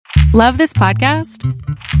Love this podcast?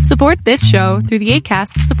 Support this show through the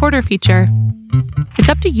Acast supporter feature. It's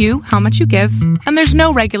up to you how much you give, and there's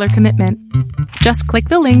no regular commitment. Just click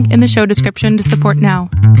the link in the show description to support now.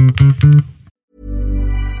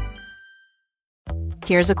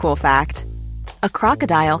 Here's a cool fact. A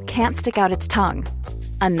crocodile can't stick out its tongue.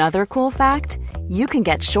 Another cool fact, you can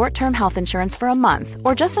get short-term health insurance for a month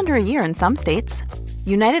or just under a year in some states.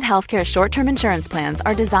 United Healthcare short-term insurance plans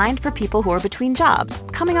are designed for people who are between jobs,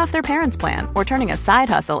 coming off their parents' plan, or turning a side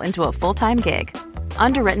hustle into a full-time gig.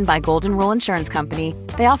 Underwritten by Golden Rule Insurance Company,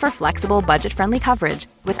 they offer flexible, budget-friendly coverage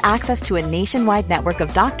with access to a nationwide network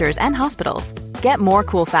of doctors and hospitals. Get more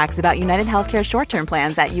cool facts about United Healthcare short-term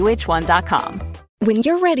plans at uh1.com. When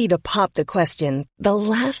you're ready to pop the question, the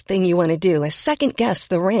last thing you want to do is second-guess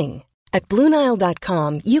the ring. At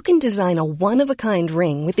BlueNile.com, you can design a one-of-a-kind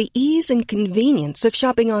ring with the ease and convenience of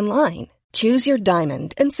shopping online. Choose your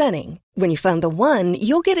diamond and setting. When you find the one,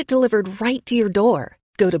 you'll get it delivered right to your door.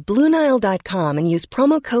 Go to BlueNile.com and use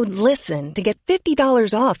promo code LISTEN to get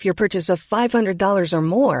 $50 off your purchase of $500 or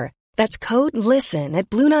more. That's code LISTEN at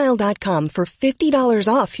BlueNile.com for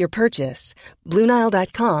 $50 off your purchase.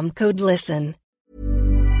 BlueNile.com, code LISTEN.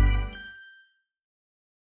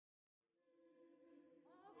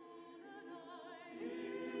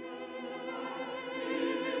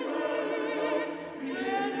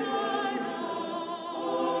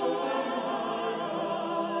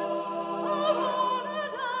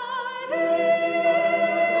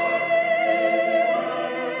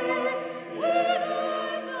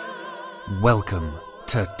 Welcome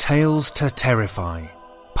to Tales to Terrify,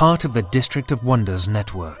 part of the District of Wonders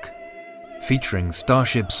network. Featuring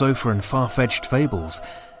Starship Sofa and far-fetched fables,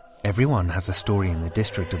 everyone has a story in the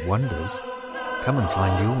District of Wonders. Come and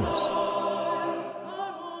find yours.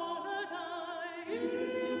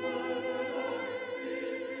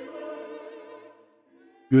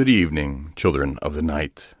 Good evening, children of the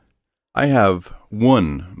night. I have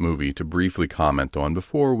one movie to briefly comment on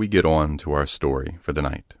before we get on to our story for the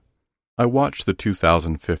night. I watched the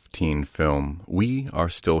 2015 film We Are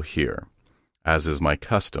Still Here. As is my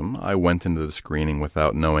custom, I went into the screening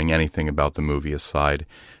without knowing anything about the movie aside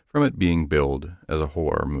from it being billed as a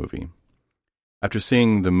horror movie. After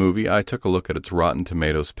seeing the movie, I took a look at its Rotten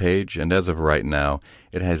Tomatoes page, and as of right now,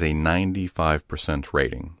 it has a 95%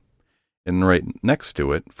 rating. And right next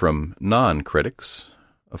to it, from non-critics,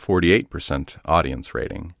 a 48% audience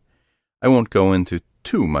rating. I won't go into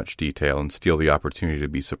too much detail and steal the opportunity to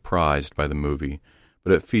be surprised by the movie,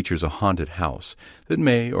 but it features a haunted house that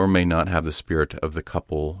may or may not have the spirit of the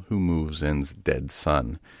couple who moves in's dead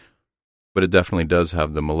son. But it definitely does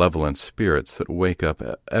have the malevolent spirits that wake up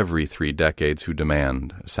every 3 decades who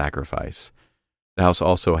demand a sacrifice. The house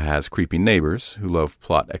also has creepy neighbors who love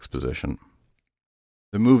plot exposition.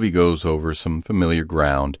 The movie goes over some familiar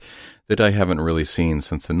ground that I haven't really seen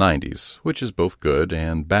since the 90s, which is both good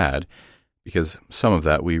and bad, because some of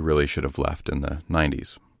that we really should have left in the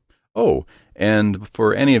 90s. Oh, and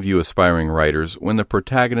for any of you aspiring writers, when the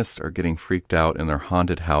protagonists are getting freaked out in their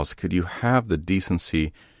haunted house, could you have the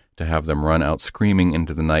decency to have them run out screaming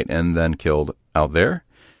into the night and then killed out there?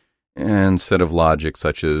 Instead of logic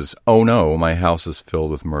such as, oh no, my house is filled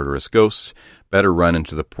with murderous ghosts, better run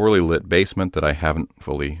into the poorly lit basement that I haven't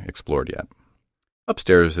fully explored yet.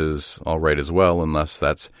 Upstairs is all right as well, unless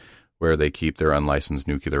that's where they keep their unlicensed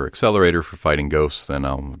nuclear accelerator for fighting ghosts, then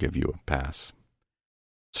I'll give you a pass.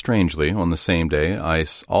 Strangely, on the same day, I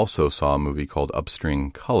also saw a movie called Upstream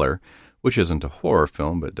Color, which isn't a horror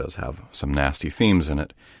film, but does have some nasty themes in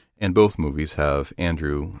it, and both movies have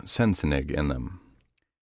Andrew Sensenig in them.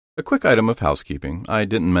 A quick item of housekeeping. I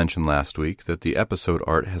didn't mention last week that the episode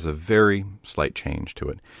art has a very slight change to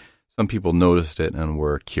it. Some people noticed it and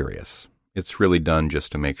were curious. It's really done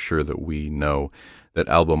just to make sure that we know that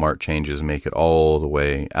album art changes make it all the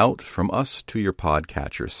way out from us to your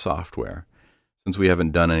podcatcher software, since we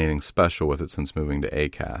haven't done anything special with it since moving to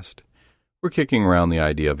Acast. We're kicking around the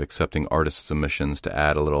idea of accepting artist submissions to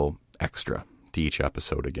add a little extra to each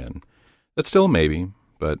episode again. That's still a maybe,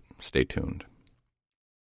 but stay tuned.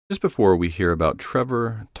 Just before we hear about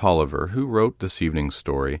Trevor Tolliver, who wrote this evening's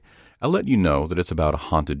story, I'll let you know that it's about a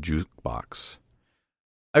haunted jukebox.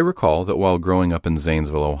 I recall that while growing up in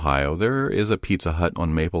Zanesville, Ohio, there is a Pizza Hut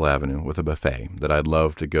on Maple Avenue with a buffet that I'd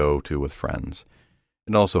love to go to with friends.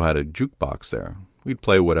 It also had a jukebox there. We'd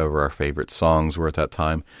play whatever our favorite songs were at that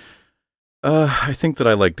time. I think that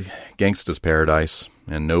I liked Gangsta's Paradise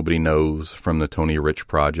and Nobody Knows from the Tony Rich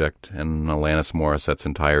Project and Alanis Morissette's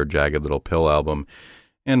entire Jagged Little Pill album,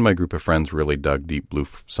 and my group of friends really dug Deep Blue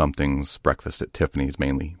Something's Breakfast at Tiffany's,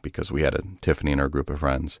 mainly because we had a Tiffany in our group of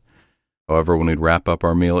friends. However, when we'd wrap up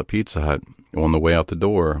our meal at Pizza Hut, on the way out the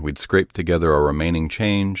door, we'd scrape together our remaining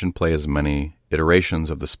change and play as many iterations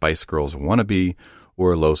of the Spice Girls' Wannabe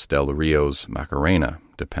or Los Del Rio's Macarena,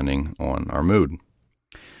 depending on our mood.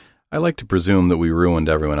 I like to presume that we ruined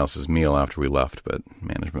everyone else's meal after we left, but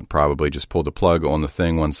management probably just pulled the plug on the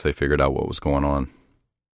thing once they figured out what was going on. Let's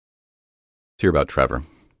hear about Trevor.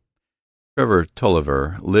 Trevor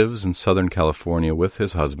Tolliver lives in Southern California with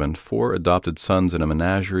his husband, 4 adopted sons, and a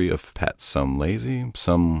menagerie of pets, some lazy,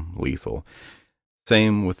 some lethal.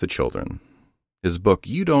 Same with the children. His book,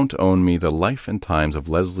 You Don't Own Me, The Life and Times of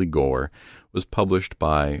Leslie Gore, was published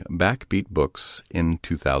by Backbeat Books in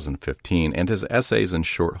 2015, and his essays and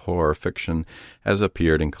short horror fiction has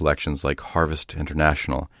appeared in collections like Harvest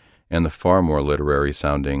International and the far more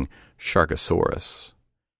literary-sounding Sharkosaurus.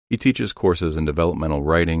 He teaches courses in developmental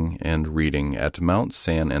writing and reading at Mount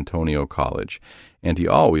San Antonio College, and he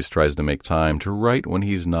always tries to make time to write when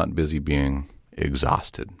he's not busy being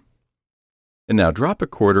exhausted. And now drop a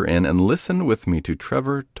quarter in and listen with me to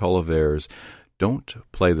Trevor Tolliver's Don't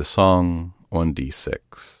Play the Song on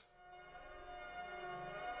D6.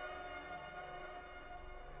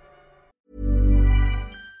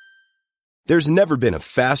 There's never been a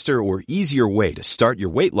faster or easier way to start your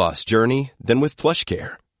weight loss journey than with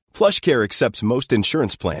PlushCare. PlushCare accepts most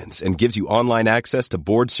insurance plans and gives you online access to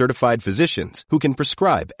board-certified physicians who can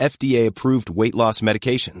prescribe FDA-approved weight loss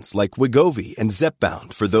medications like Wegovy and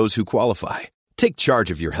Zepbound for those who qualify. Take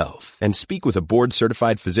charge of your health and speak with a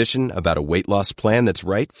board-certified physician about a weight loss plan that's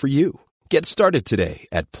right for you. Get started today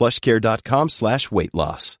at plushcare.com/weight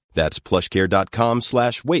loss. That's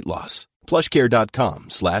plushcare.com/weight loss.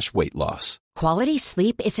 plushcare.com/weight loss. Quality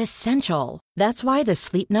sleep is essential. That's why the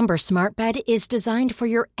Sleep Number Smart Bed is designed for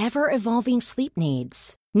your ever-evolving sleep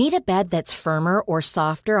needs. Need a bed that's firmer or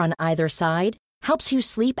softer on either side? Helps you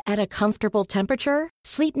sleep at a comfortable temperature?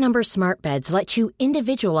 Sleep Number Smart Beds let you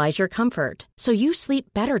individualize your comfort, so you sleep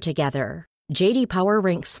better together. J.D. Power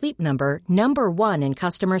ranks Sleep Number number 1 in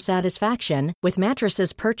customer satisfaction with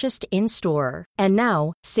mattresses purchased in-store. And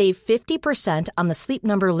now, save 50% on the Sleep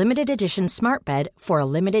Number Limited Edition Smart Bed for a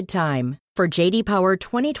limited time. For J.D. Power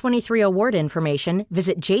 2023 award information,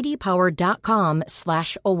 visit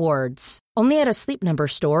jdpower.com/awards. Only at a Sleep Number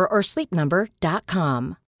store or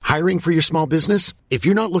sleepnumber.com. Hiring for your small business? If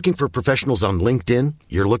you're not looking for professionals on LinkedIn,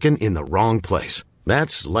 you're looking in the wrong place.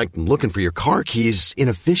 That's like looking for your car keys in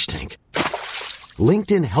a fish tank.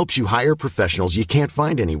 LinkedIn helps you hire professionals you can't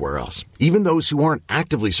find anywhere else, even those who aren't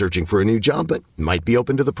actively searching for a new job but might be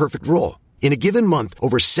open to the perfect role. In a given month,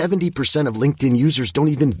 over 70% of LinkedIn users don't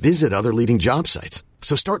even visit other leading job sites.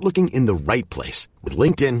 So start looking in the right place. With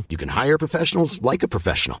LinkedIn, you can hire professionals like a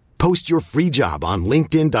professional. Post your free job on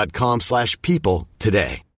linkedin.com/people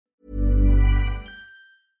today.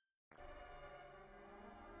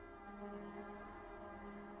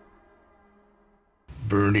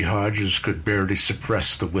 Bernie Hodges could barely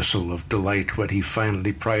suppress the whistle of delight when he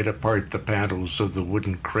finally pried apart the panels of the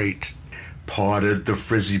wooden crate, potted the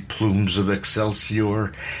frizzy plumes of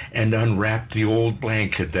Excelsior, and unwrapped the old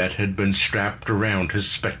blanket that had been strapped around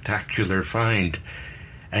his spectacular find,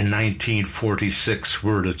 a 1946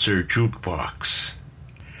 Wurlitzer jukebox.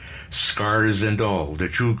 Scars and all, the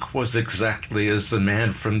juke was exactly as the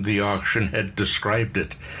man from the auction had described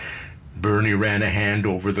it. Bernie ran a hand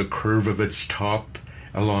over the curve of its top,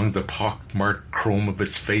 along the pock-marked chrome of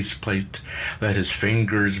its faceplate, let his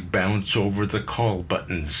fingers bounce over the call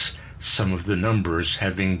buttons, some of the numbers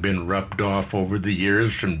having been rubbed off over the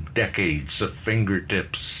years from decades of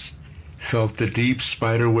fingertips. Felt the deep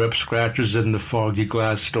spiderweb scratches in the foggy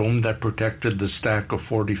glass dome that protected the stack of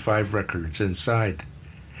 45 records inside.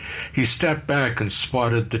 He stepped back and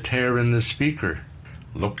spotted the tear in the speaker.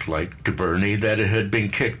 Looked like to Bernie that it had been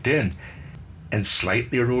kicked in, and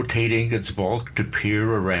slightly rotating its bulk to peer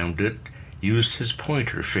around it, used his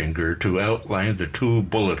pointer finger to outline the 2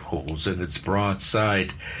 bullet holes in its broad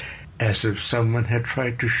side, as if someone had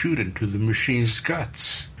tried to shoot into the machine's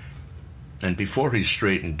guts. And before he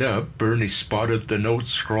straightened up, Bernie spotted the note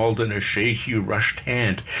scrawled in a shaky, rushed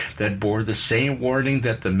hand that bore the same warning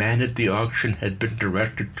that the man at the auction had been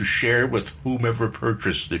directed to share with whomever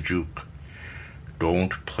purchased the juke.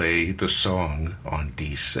 Don't play the song on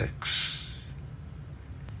D6.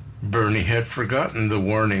 Bernie had forgotten the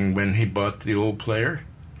warning when he bought the old player,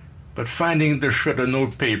 but finding the shred of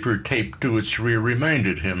notepaper taped to its rear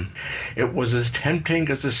reminded him. It was as tempting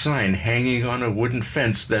as a sign hanging on a wooden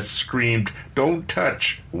fence that screamed, "Don't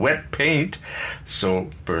touch, wet paint."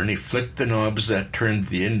 So Bernie flicked the knobs that turned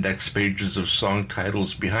the index pages of song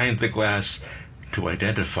titles behind the glass to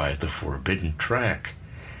identify the forbidden track.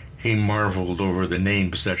 He marveled over the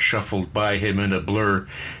names that shuffled by him in a blur.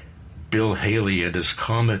 Bill Haley and his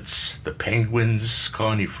Comets, the Penguins,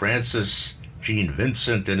 Connie Francis, Gene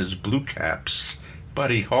Vincent and his Blue Caps,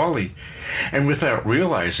 Buddy Holly. And without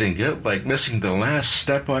realizing it, like missing the last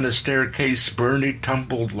step on a staircase, Bernie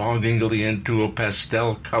tumbled longingly into a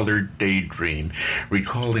pastel-colored daydream,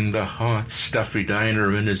 recalling the hot, stuffy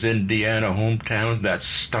diner in his Indiana hometown that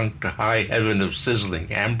stunk to high heaven of sizzling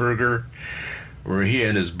hamburger, where he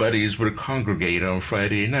and his buddies would congregate on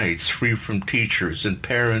Friday nights, free from teachers and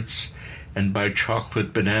parents, and buy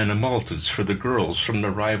chocolate banana malteds for the girls from the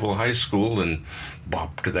rival high school and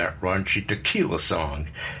bop to that raunchy tequila song.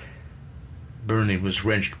 Bernie was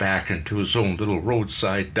wrenched back into his own little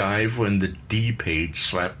roadside dive when the D page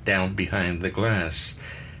slapped down behind the glass.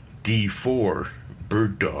 D4,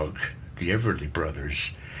 Bird Dog, the Everly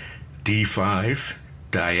Brothers. D5,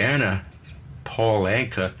 Diana, Paul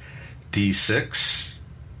Anka. D6,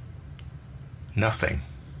 nothing.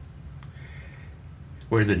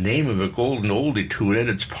 Where the name of a golden oldie tune and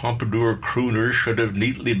its pompadour crooner should have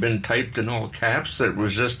neatly been typed in all caps, there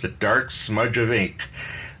was just a dark smudge of ink,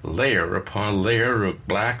 layer upon layer of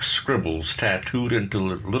black scribbles tattooed into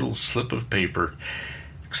a little slip of paper.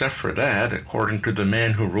 Except for that, according to the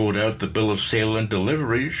man who wrote out the bill of sale and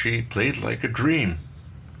delivery, she played like a dream.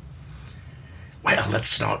 Well,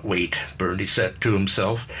 let's not wait, Bernie said to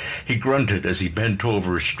himself. He grunted as he bent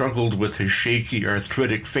over, struggled with his shaky,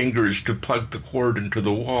 arthritic fingers to plug the cord into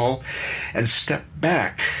the wall, and stepped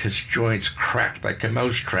back, his joints cracked like a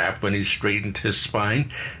mousetrap when he straightened his spine,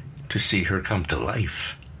 to see her come to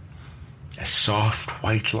life. A soft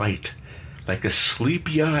white light, like a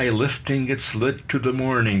sleepy eye lifting its lid to the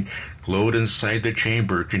morning, glowed inside the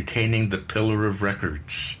chamber containing the pillar of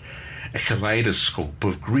records. A kaleidoscope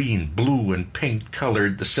of green, blue, and pink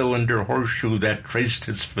colored the cylinder horseshoe that traced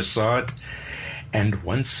its facade, and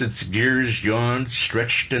once its gears yawned,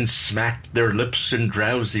 stretched, and smacked their lips in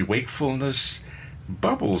drowsy wakefulness,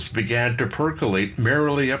 bubbles began to percolate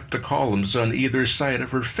merrily up the columns on either side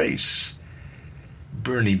of her face.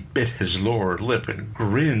 Bernie bit his lower lip and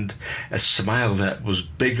grinned, a smile that was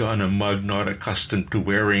big on a mug not accustomed to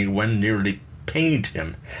wearing one nearly pained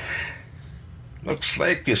him. Looks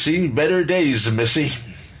like you've seen better days, missy.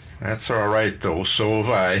 That's all right, though, so have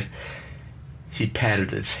I. He patted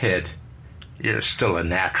his head. You're still a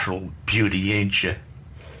natural beauty, ain't you?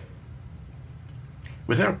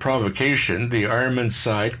 Without provocation, the arm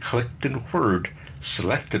inside clicked and whirred,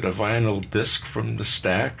 selected a vinyl disc from the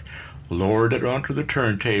stack, lowered it onto the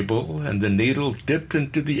turntable, and the needle dipped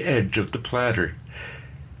into the edge of the platter.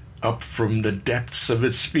 Up from the depths of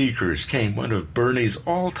its speakers came one of Bernie's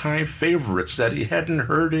all-time favorites that he hadn't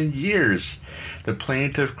heard in years, the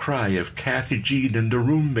plaintive cry of Kathy Jean and the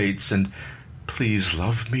Roommates and Please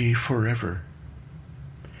Love Me Forever.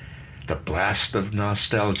 The blast of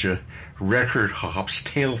nostalgia, record hops,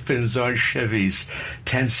 tail fins on Chevys,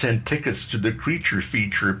 10-cent tickets to the Creature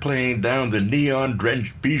feature playing down the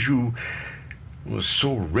neon-drenched bijou was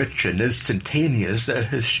so rich and instantaneous that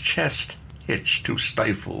his chest hitched to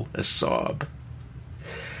stifle a sob.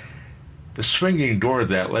 The swinging door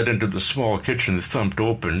that led into the small kitchen thumped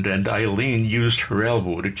open, and Eileen used her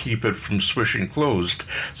elbow to keep it from swishing closed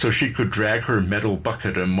so she could drag her metal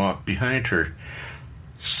bucket and mop behind her.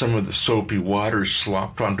 Some of the soapy water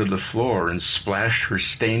slopped onto the floor and splashed her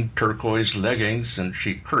stained turquoise leggings, and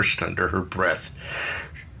she cursed under her breath.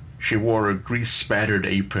 She wore a grease-spattered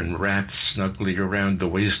apron wrapped snugly around the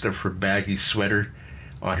waist of her baggy sweater.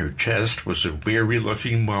 On her chest was a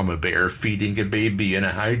weary-looking mama bear feeding a baby in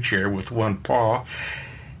a high chair with one paw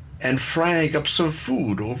and frying up some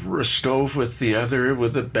food over a stove with the other,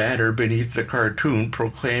 with a banner beneath the cartoon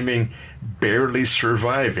proclaiming, "Barely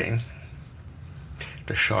Surviving."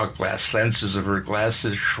 The shot glass lenses of her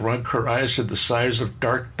glasses shrunk her eyes to the size of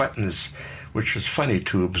dark buttons, which was funny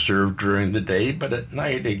to observe during the day, but at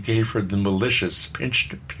night it gave her the malicious,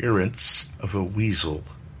 pinched appearance of a weasel.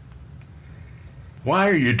 "Why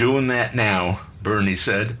are you doing that now?" Bernie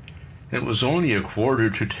said. It was only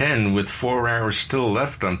 9:45, with 4 hours still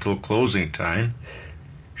left until closing time.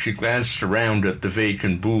 She glanced around at the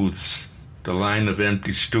vacant booths, the line of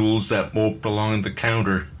empty stools that moped along the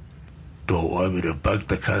counter. "Don't want me to bug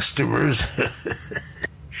the customers?"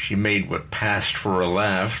 She made what passed for a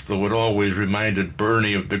laugh, though it always reminded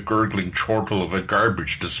Bernie of the gurgling chortle of a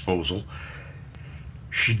garbage disposal.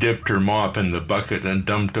 She dipped her mop in the bucket and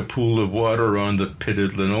dumped a pool of water on the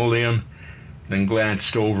pitted linoleum, then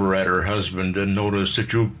glanced over at her husband and noticed a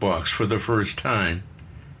jukebox for the first time.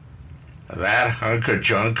 "That hunk of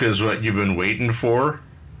junk is what you've been waiting for?"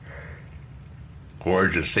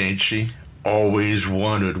 "Gorgeous, ain't she? Always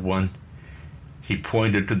wanted one." He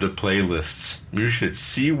pointed to the playlists. "You should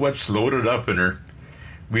see what's loaded up in her.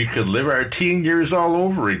 We could live our teen years all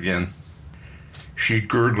over again. She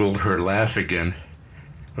gurgled her laugh again.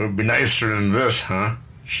 It would be nicer than this, huh?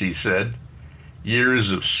 She said.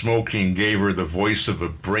 Years of smoking gave her the voice of a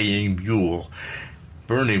braying mule.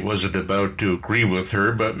 Bernie wasn't about to agree with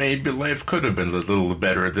her, but maybe life could have been a little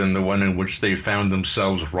better than the one in which they found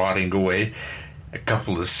themselves rotting away, a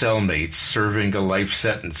couple of cellmates serving a life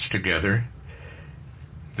sentence together.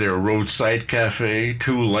 Their roadside cafe,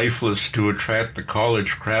 too lifeless to attract the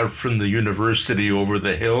college crowd from the university over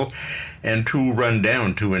the hill, and too run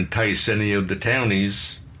down to entice any of the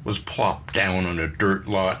townies, was plopped down on a dirt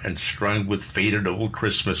lot and strung with faded old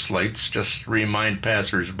Christmas lights just to remind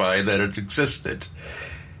passers-by that it existed.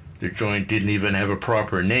 The joint didn't even have a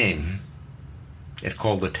proper name. It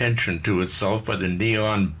called attention to itself by the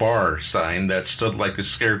neon bar sign that stood like a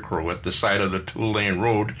scarecrow at the side of the two-lane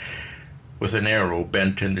road, with an arrow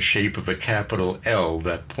bent in the shape of a capital L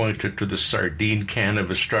that pointed to the sardine can of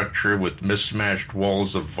a structure with mismatched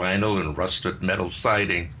walls of vinyl and rusted metal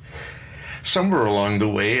siding. Somewhere along the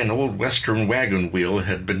way, an old western wagon wheel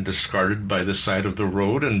had been discarded by the side of the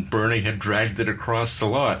road, and Bernie had dragged it across the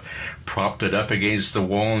lot, propped it up against the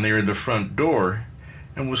wall near the front door,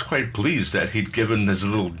 and was quite pleased that he'd given his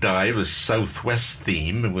little dive a southwest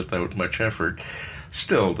theme without much effort.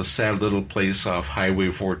 Still, the sad little place off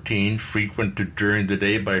Highway 14, frequented during the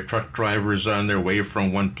day by truck drivers on their way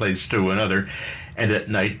from one place to another, and at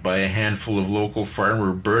night by a handful of local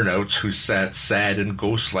farmer burnouts who sat sad and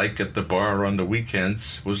ghost-like at the bar on the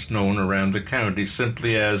weekends, was known around the county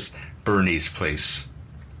simply as Bernie's Place.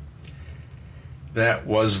 That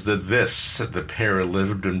was the this the pair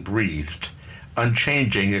lived and breathed,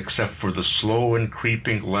 unchanging except for the slow and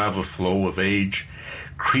creeping lava flow of age,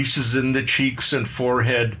 creases in the cheeks and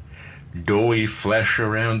forehead, doughy flesh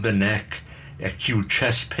around the neck, acute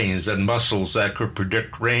chest pains and muscles that could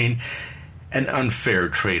predict rain, an unfair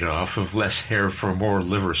trade-off of less hair for more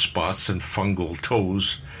liver spots and fungal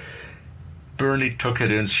toes. Bernie took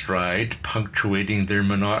it in stride, punctuating their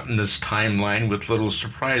monotonous timeline with little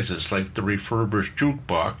surprises like the refurbished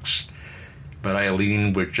jukebox, but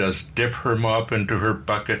Eileen would just dip her mop into her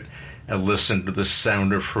bucket and listen to the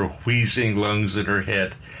sound of her wheezing lungs in her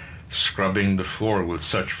head, scrubbing the floor with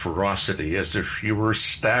such ferocity as if she were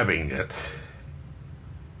stabbing it.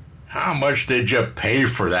 "How much did you pay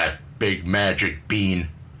for that big magic bean?"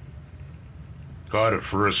 "Got it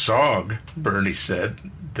for a sog," Bernie said,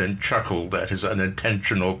 then chuckled at his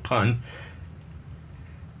unintentional pun.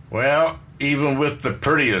 "Well, even with the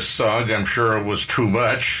prettiest sog, I'm sure it was too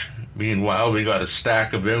much. Meanwhile, we got a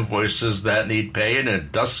stack of invoices that need paying and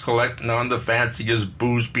dust collecting on the fanciest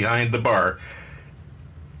booze behind the bar."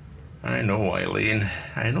 "I know, Eileen.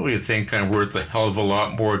 I know you think I'm worth a hell of a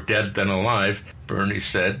lot more dead than alive," Bernie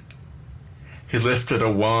said. He lifted a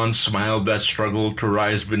wan smile that struggled to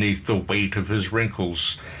rise beneath the weight of his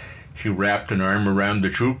wrinkles. He wrapped an arm around the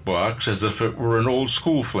jukebox as if it were an old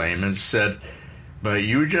school flame and said, "But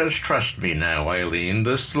you just trust me now, Eileen.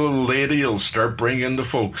 This little lady'll start bringing the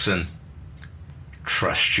folks in."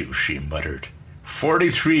 "Trust you," she muttered.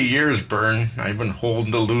 43 years, Bern. I've been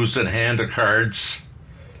holding the losing hand of cards."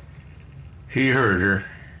 He heard her.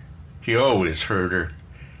 He always heard her.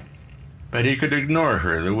 But he could ignore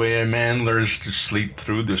her the way a man learns to sleep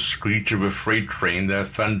through the screech of a freight train that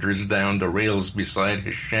thunders down the rails beside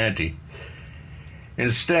his shanty.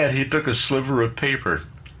 Instead, he took a sliver of paper,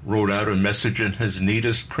 wrote out a message in his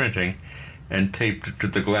neatest printing, and taped it to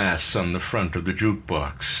the glass on the front of the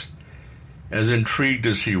jukebox. As intrigued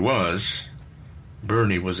as he was,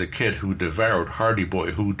 Bernie was a kid who devoured Hardy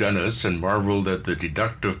Boy whodunits and marveled at the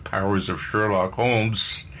deductive powers of Sherlock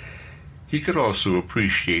Holmes. He could also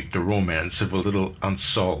appreciate the romance of a little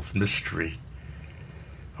unsolved mystery.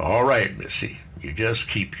 "All right, Missy, you just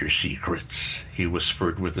keep your secrets," he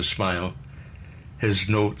whispered with a smile. His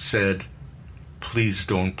note said, "Please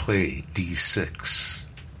don't play D6.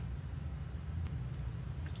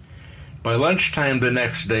 By lunchtime the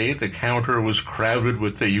next day, the counter was crowded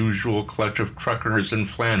with the usual clutch of truckers in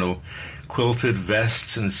flannel, quilted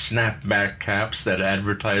vests and snapback caps that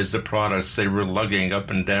advertised the products they were lugging up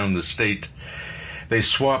and down the state. They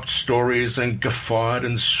swapped stories and guffawed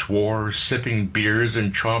and swore, sipping beers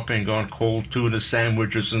and chomping on cold tuna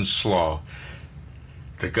sandwiches and slaw.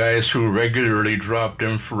 The guys who regularly dropped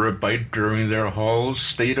in for a bite during their hauls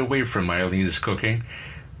stayed away from Eileen's cooking,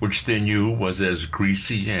 which they knew was as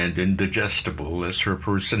greasy and indigestible as her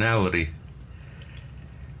personality.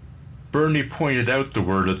 Bernie pointed out the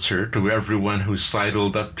Wurlitzer to everyone who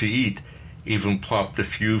sidled up to eat, even plopped a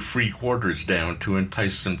few free quarters down to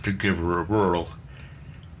entice them to give her a whirl.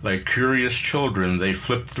 Like curious children, they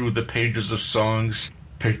flipped through the pages of songs,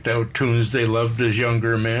 picked out tunes they loved as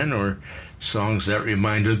younger men, or songs that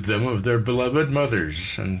reminded them of their beloved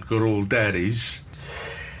mothers and good old daddies,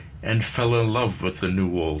 and fell in love with the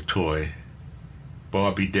new old toy.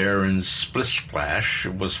 Bobby Darin's Splish Splash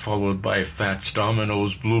was followed by Fats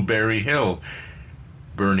Domino's Blueberry Hill.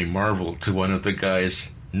 Bernie marveled to one of the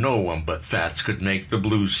guys, no one but Fats could make the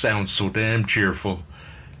blues sound so damn cheerful.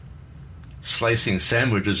 Slicing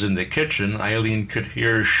sandwiches in the kitchen, Eileen could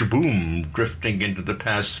hear shaboom drifting into the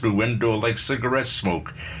pass-through window like cigarette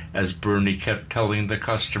smoke as Bernie kept telling the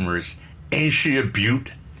customers, "Ain't she a beaut?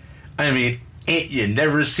 I mean, ain't you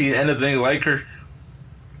never seen anything like her?"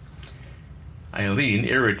 Eileen,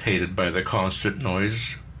 irritated by the constant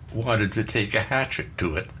noise, wanted to take a hatchet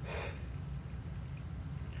to it.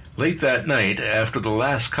 Late that night, after the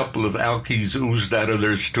last couple of alkies oozed out of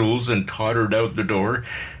their stools and tottered out the door,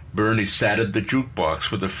 Bernie sat at the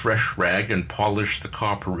jukebox with a fresh rag and polished the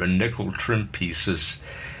copper and nickel trim pieces.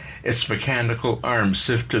 Its mechanical arm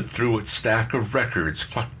sifted through its stack of records,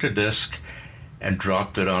 plucked a disc, and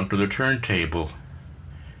dropped it onto the turntable.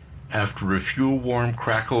 After a few warm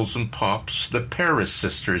crackles and pops, the Paris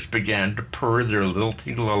sisters began to purr their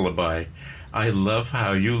lilting lullaby, "I Love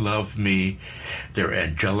How You Love Me," their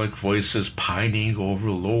angelic voices pining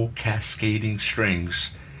over low cascading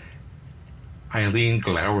strings. Eileen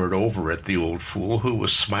glowered over at the old fool, who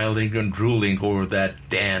was smiling and drooling over that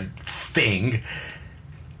damned thing.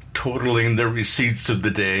 Totaling the receipts of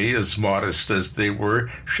the day, as modest as they were,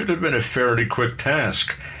 should have been a fairly quick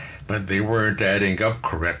task, but they weren't adding up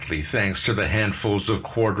correctly, thanks to the handfuls of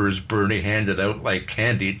quarters Bernie handed out like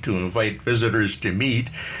candy to invite visitors to meet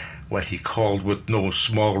what he called, with no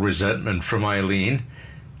small resentment from Eileen,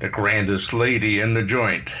 the grandest lady in the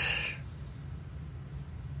joint.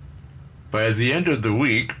 By the end of the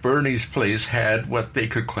week, Bernie's place had what they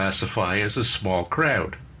could classify as a small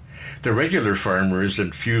crowd. The regular farmers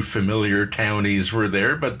and few familiar townies were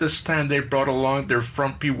there, but this time they brought along their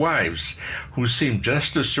frumpy wives, who seemed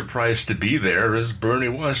just as surprised to be there as Bernie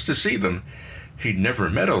was to see them. He'd never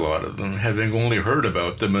met a lot of them, having only heard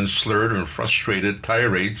about them in slurred and frustrated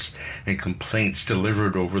tirades and complaints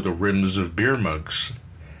delivered over the rims of beer mugs.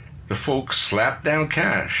 The folks slapped down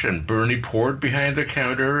cash, and Bernie poured behind the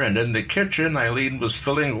counter, and in the kitchen Eileen was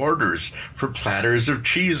filling orders for platters of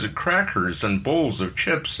cheese and crackers and bowls of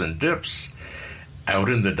chips and dips. Out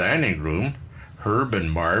in the dining room, Herb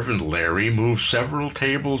and Marv and Larry moved several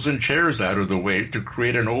tables and chairs out of the way to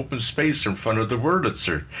create an open space in front of the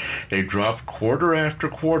Wurlitzer. They dropped quarter after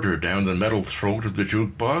quarter down the metal throat of the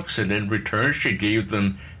jukebox, and in return she gave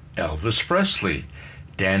them Elvis Presley,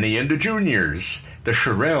 Danny and the Juniors, the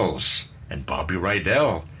Shirelles, and Bobby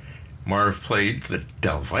Rydell. Marv played the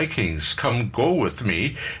Del Vikings, Come Go With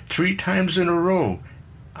Me, 3 times in a row.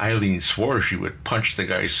 Eileen swore she would punch the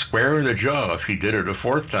guy square in the jaw if he did it a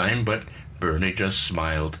 4th time, but Bernie just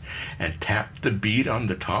smiled and tapped the beat on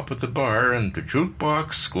the top of the bar, and the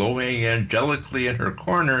jukebox, glowing angelically in her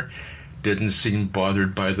corner, didn't seem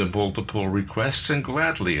bothered by the multiple requests and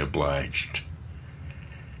gladly obliged.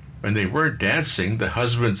 When they weren't dancing, the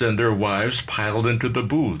husbands and their wives piled into the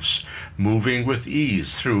booths, moving with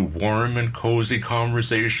ease through warm and cozy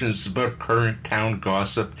conversations about current town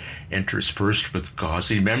gossip, interspersed with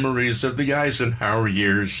gauzy memories of the Eisenhower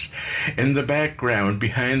years. In the background,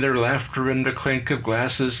 behind their laughter and the clink of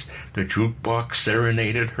glasses, the jukebox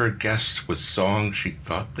serenaded her guests with songs she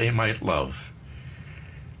thought they might love.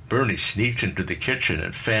 Bernie sneaked into the kitchen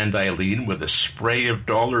and fanned Eileen with a spray of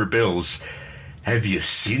dollar bills. "Have you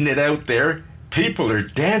seen it out there? People are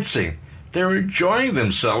dancing. They're enjoying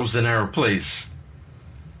themselves in our place."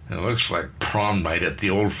 "It looks like prom night at the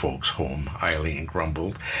old folks' home," Eileen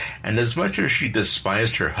grumbled, and as much as she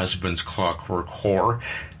despised her husband's clockwork whore,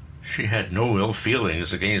 she had no ill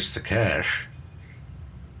feelings against the cash.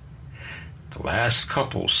 The last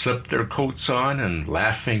couple slipped their coats on and,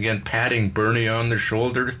 laughing and patting Bernie on the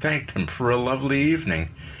shoulder, thanked him for a lovely evening.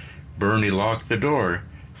 Bernie locked the door,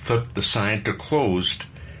 flipped the sign to closed,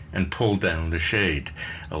 and pulled down the shade.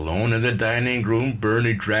 Alone in the dining room,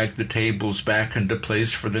 Bernie dragged the tables back into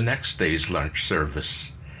place for the next day's lunch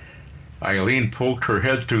service. Eileen poked her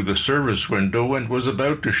head through the service window and was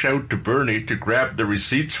about to shout to Bernie to grab the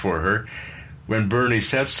receipts for her when Bernie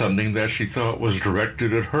said something that she thought was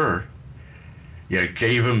directed at her. "You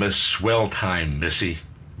gave him a swell time, missy,"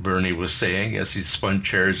 Bernie was saying as he spun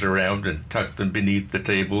chairs around and tucked them beneath the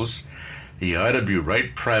tables. "You ought to be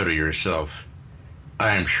right proud of yourself.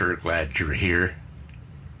 I'm sure glad you're here."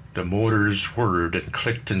 The motors whirred and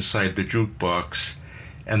clicked inside the jukebox,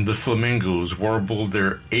 and the flamingos warbled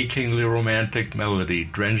their achingly romantic melody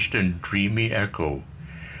drenched in dreamy echo.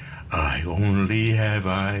 "I only have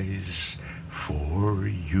eyes For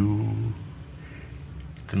you.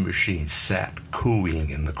 The machine sat cooing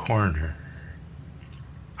in the corner.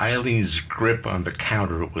 Eileen's grip on the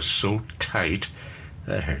counter was so tight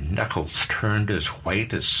that her knuckles turned as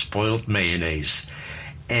white as spoiled mayonnaise.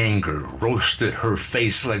 Anger roasted her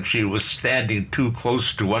face like she was standing too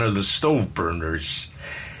close to one of the stove burners.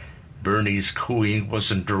 Bernie's cooing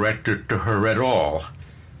wasn't directed to her at all.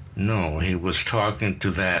 No, he was talking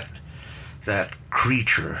to that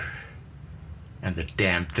creature. And the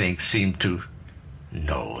damn thing seemed to...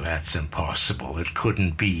 No, that's impossible. It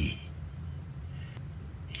couldn't be.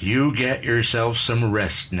 You get yourself some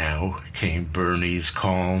rest now, came Bernie's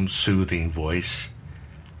calm, soothing voice.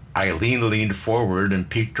 Eileen leaned forward and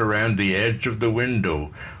peeked around the edge of the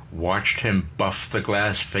window, watched him buff the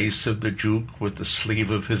glass face of the juke with the sleeve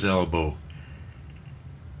of his elbow.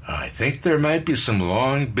 I think there might be some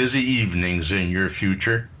long, busy evenings in your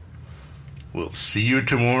future. We'll see you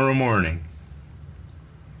tomorrow morning.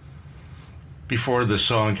 Before the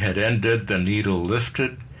song had ended, the needle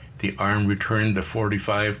lifted, the arm returned the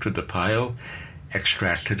 .45 to the pile,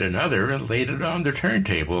 extracted another, and laid it on the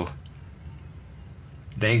turntable.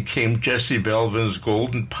 Then came Jesse Belvin's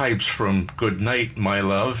golden pipes from "Good Night, My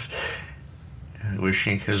Love,"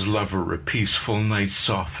 wishing his lover a peaceful night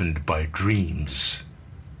softened by dreams.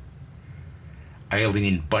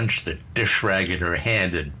 Eileen bunched the dish rag in her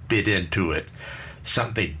hand and bit into it.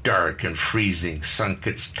 Something dark and freezing sunk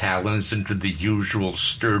its talons into the usual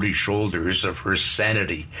sturdy shoulders of her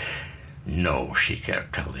sanity. No, she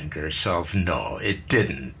kept telling herself, no, it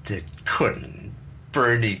didn't. It couldn't.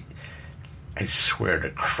 Bernie, I swear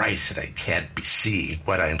to Christ that I can't be seeing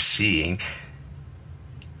what I'm seeing.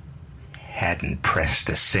 Hadn't pressed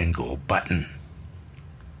a single button.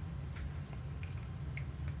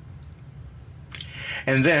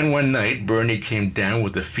 And then one night, Bernie came down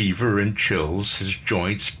with a fever and chills, his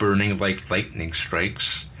joints burning like lightning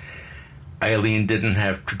strikes. Eileen didn't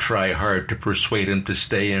have to try hard to persuade him to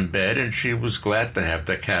stay in bed, and she was glad to have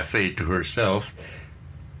the cafe to herself.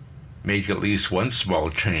 Make at least one small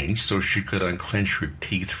change so she could unclench her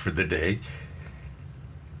teeth for the day.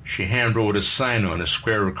 She hand-wrote a sign on a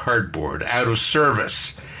square of cardboard, "Out of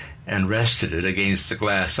service," and rested it against the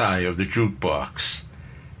glass eye of the jukebox.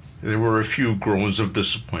 There were a few groans of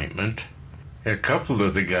disappointment. A couple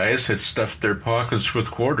of the guys had stuffed their pockets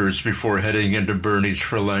with quarters before heading into Bernie's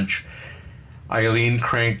for lunch. Eileen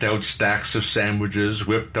cranked out stacks of sandwiches,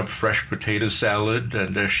 whipped up fresh potato salad,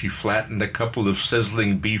 and as she flattened a couple of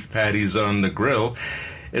sizzling beef patties on the grill,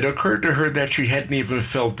 it occurred to her that she hadn't even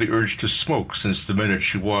felt the urge to smoke since the minute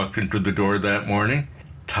she walked into the door that morning,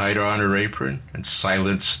 tied on her apron, and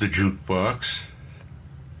silenced the jukebox.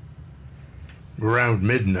 Around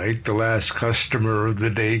midnight, the last customer of the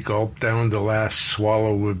day gulped down the last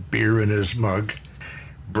swallow of beer in his mug,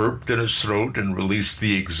 burped in his throat, and released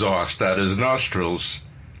the exhaust out his nostrils.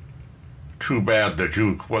 Too bad the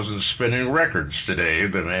juke wasn't spinning records today,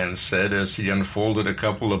 the man said as he unfolded a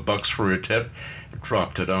couple of bucks for a tip and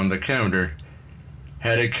dropped it on the counter.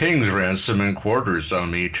 Had a king's ransom and quarters on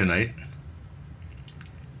me tonight.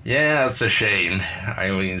 Yeah, it's a shame,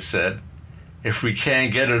 Eileen said. If we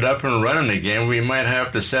can't get it up and running again, we might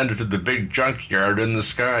have to send it to the big junkyard in the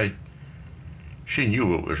sky. She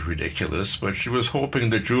knew it was ridiculous, but she was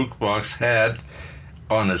hoping the jukebox had,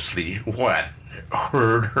 honestly,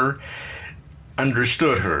 heard her,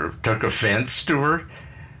 understood her, took offense to her.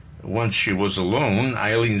 Once she was alone,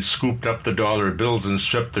 Eileen scooped up the dollar bills and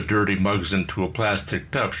swept the dirty mugs into a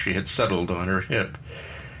plastic tub she had settled on her hip.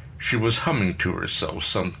 She was humming to herself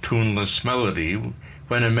some tuneless melody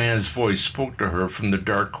when a man's voice spoke to her from the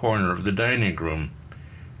dark corner of the dining room.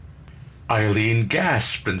 Eileen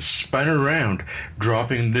gasped and spun around,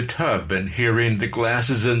 dropping the tub and hearing the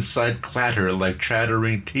glasses inside clatter like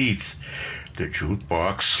chattering teeth. The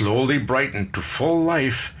jukebox slowly brightened to full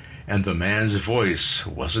life, and the man's voice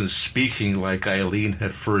wasn't speaking like Eileen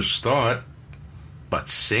had first thought, but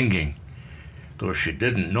singing. Though she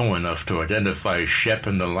didn't know enough to identify Shep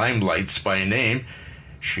and the Limelights by name,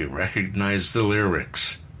 she recognized the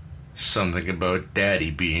lyrics. Something about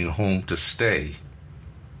Daddy being home to stay.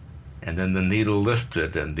 And then the needle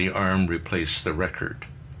lifted and the arm replaced the record.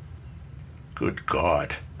 Good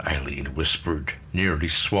God, Eileen whispered, nearly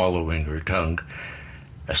swallowing her tongue.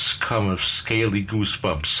 A scum of scaly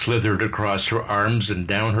goosebumps slithered across her arms and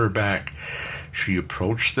down her back. She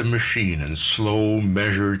approached the machine in slow,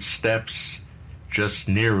 measured steps, just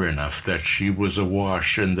near enough that she was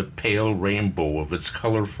awash in the pale rainbow of its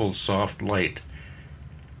colorful, soft light.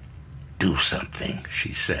 Do something,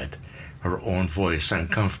 she said, her own voice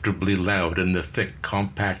uncomfortably loud in the thick,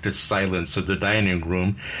 compacted silence of the dining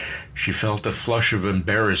room. She felt a flush of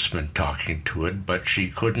embarrassment talking to it, but she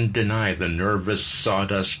couldn't deny the nervous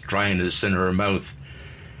sawdust dryness in her mouth.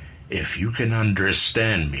 "If you can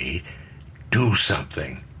understand me, do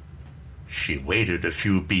something." She waited a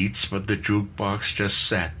few beats, but the jukebox just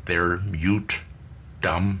sat there, mute,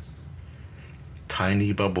 dumb.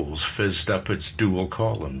 Tiny bubbles fizzed up its dual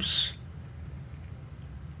columns.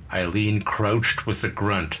 Eileen crouched with a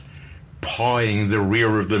grunt, pawing the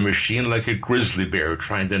rear of the machine like a grizzly bear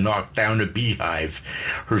trying to knock down a beehive.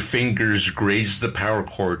 Her fingers grazed the power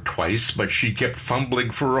cord twice, but she kept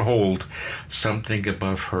fumbling for a hold. Something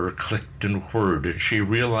above her clicked and whirred, and she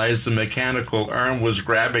realized the mechanical arm was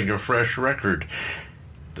grabbing a fresh record.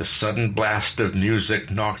 The sudden blast of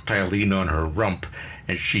music knocked Eileen on her rump,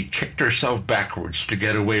 and she kicked herself backwards to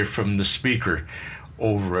get away from the speaker.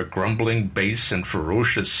 Over a grumbling bass and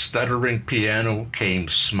ferocious stuttering piano came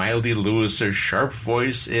Smiley Lewis's sharp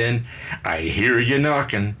voice in "I Hear You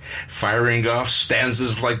Knockin'," firing off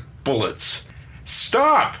stanzas like bullets.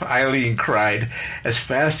 "Stop!" Eileen cried. As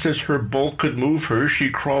fast as her bulk could move her, she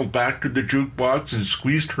crawled back to the jukebox and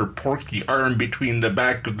squeezed her porky arm between the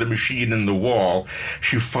back of the machine and the wall.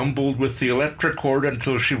 She fumbled with the electric cord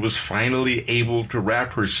until she was finally able to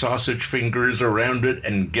wrap her sausage fingers around it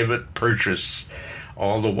and give it purchase.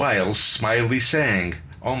 All the while, Smiley sang,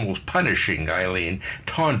 almost punishing Eileen,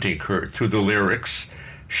 taunting her through the lyrics.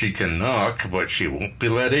 "She can knock, but she won't be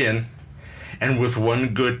let in." And with one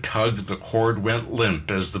good tug, the cord went limp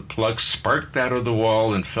as the plug sparked out of the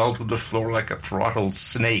wall and fell to the floor like a throttled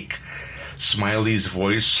snake. Smiley's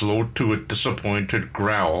voice slowed to a disappointed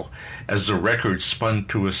growl as the record spun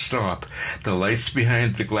to a stop. The lights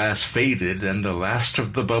behind the glass faded, and the last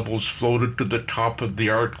of the bubbles floated to the top of the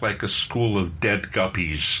arc like a school of dead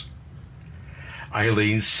guppies.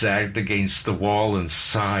 Eileen sagged against the wall and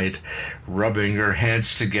sighed, rubbing her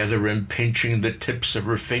hands together and pinching the tips of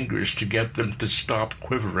her fingers to get them to stop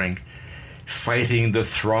quivering. Fighting the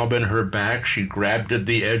throb in her back, she grabbed at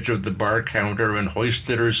the edge of the bar counter and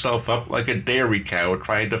hoisted herself up like a dairy cow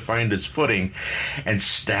trying to find its footing, and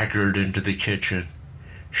staggered into the kitchen.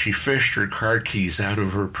 She fished her car keys out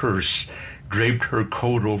of her purse, draped her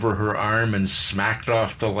coat over her arm, and smacked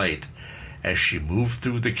off the light. As she moved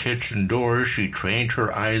through the kitchen door, she trained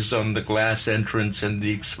her eyes on the glass entrance and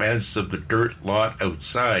the expanse of the dirt lot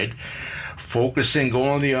outside, focusing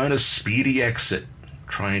only on a speedy exit,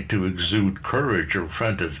 trying to exude courage in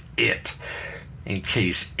front of it, in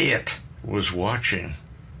case it was watching.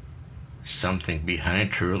 Something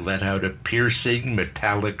behind her let out a piercing,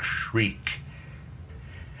 metallic shriek.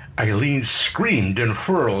 Eileen screamed and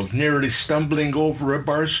whirled, nearly stumbling over a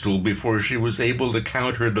bar stool before she was able to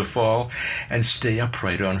counter the fall and stay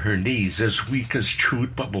upright on her knees, as weak as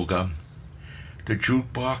chewed bubblegum. The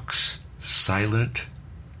jukebox, silent,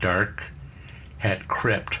 dark, had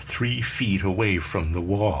crept 3 feet away from the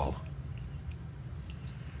wall.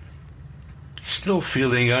 Still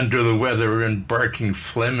feeling under the weather and barking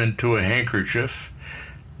phlegm into a handkerchief,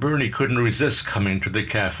 Bernie couldn't resist coming to the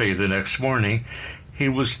cafe the next morning. He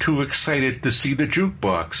was too excited to see the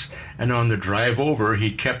jukebox, and on the drive over he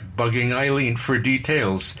kept bugging Eileen for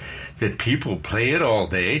details. Did people play it all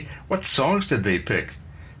day? What songs did they pick?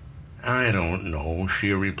 "I don't know,"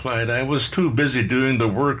 she replied. "I was too busy doing the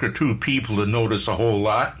work of 2 people to notice a whole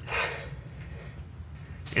lot."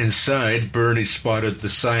 Inside, Bernie spotted the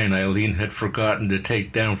sign Eileen had forgotten to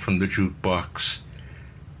take down from the jukebox.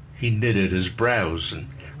 He knitted his brows and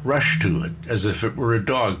rushed to it as if it were a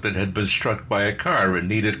dog that had been struck by a car and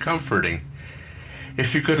needed comforting.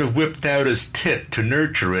 If he could have whipped out his tit to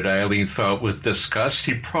nurture it, Eileen thought with disgust,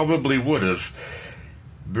 he probably would have.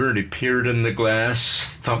 Bernie peered in the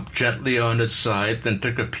glass, thumped gently on its side, then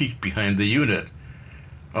took a peek behind the unit.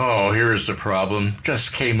 "Oh, here's the problem.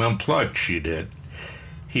 Just came unplugged," she did.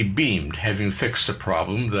 He beamed, having fixed the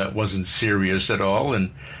problem that wasn't serious at all,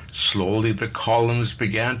 and slowly the columns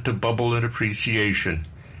began to bubble in appreciation.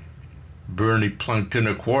 Bernie plunked in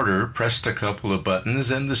a quarter, pressed a couple of buttons,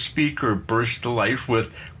 and the speaker burst to life with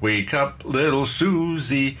 "Wake up, little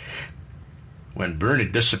Susie." When Bernie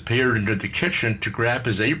disappeared into the kitchen to grab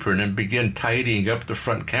his apron and begin tidying up the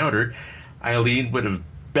front counter, Eileen would have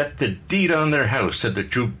bet the deed on their house that the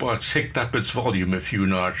jukebox hicked up its volume a few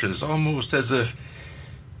notches, almost as if,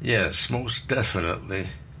 yes, most definitely,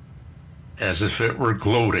 as if it were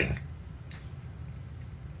gloating.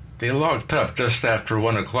 They locked up just after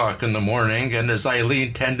 1 o'clock in the morning, and as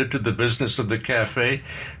Eileen tended to the business of the cafe,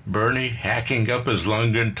 Bernie, hacking up his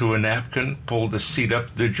lung into a napkin, pulled a seat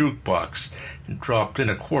up the jukebox and dropped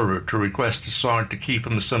in a quarter to request a song to keep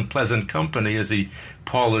him some pleasant company as he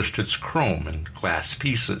polished its chrome and glass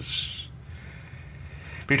pieces.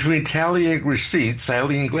 Between tallying receipts,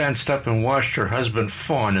 Eileen glanced up and watched her husband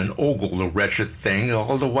fawn and ogle the wretched thing,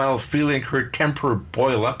 all the while feeling her temper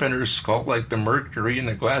boil up in her skull like the mercury in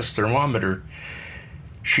a glass thermometer.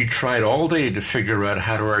 She tried all day to figure out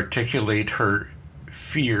how to articulate her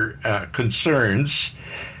concerns,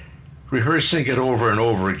 rehearsing it over and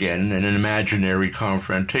over again in an imaginary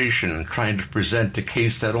confrontation, trying to present a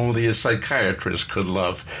case that only a psychiatrist could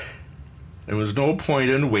love. There was no point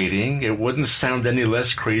in waiting. It wouldn't sound any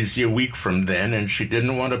less crazy a week from then, and she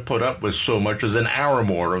didn't want to put up with so much as an hour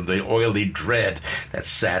more of the oily dread that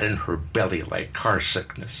sat in her belly like car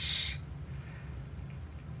sickness.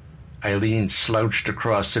 Eileen slouched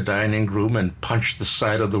across the dining room and punched the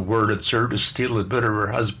side of the word at her to steal a bit of her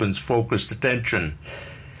husband's focused attention.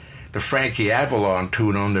 The Frankie Avalon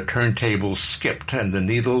tune on the turntable skipped, and the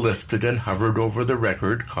needle lifted and hovered over the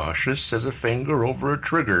record, cautious as a finger over a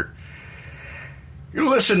trigger. "You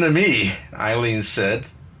listen to me," Eileen said.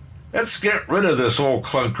 "Let's get rid of this old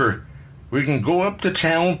clunker. We can go up to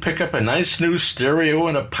town, pick up a nice new stereo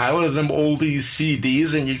and a pile of them oldies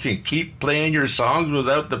CDs, and you can keep playing your songs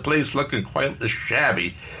without the place looking quite as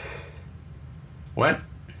shabby." "What?"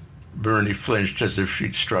 Bernie flinched as if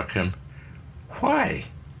she'd struck him. "Why?"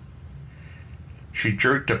 She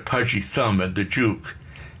jerked a pudgy thumb at the juke.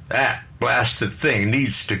 "That blasted thing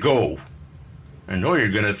needs to go. I know you're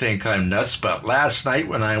going to think I'm nuts, but last night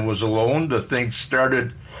when I was alone, the thing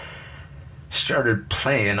started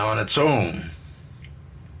playing on its own."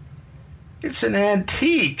 "It's an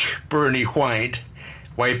antique," Bernie whined,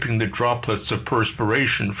 wiping the droplets of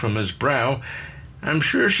perspiration from his brow. "I'm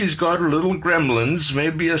sure she's got her little gremlins,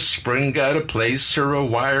 maybe a spring out of place or a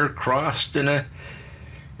wire crossed in a...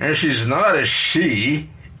 And she's not a she.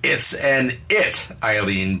 It's an it,"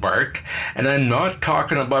 Eileen barked, "and I'm not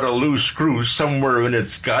talking about a loose screw somewhere in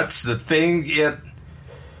its guts. The thing, it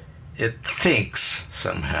thinks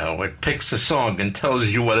somehow. It picks a song and tells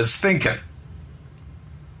you what it's thinking."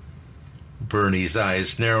 Bernie's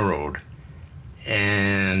eyes narrowed.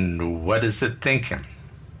 "And what is it thinking?"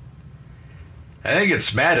 "I think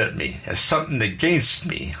it's mad at me, has something against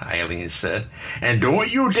me," Eileen said. "And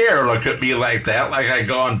don't you dare look at me like that, like I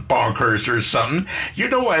gone bonkers or something. You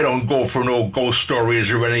know I don't go for no ghost stories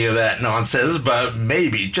or any of that nonsense, but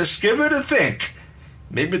maybe, just give it a think.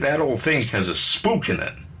 Maybe that old thing has a spook in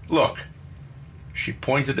it. Look." She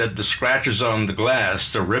pointed at the scratches on the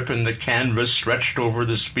glass, the rip in the canvas stretched over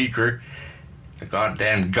the speaker, the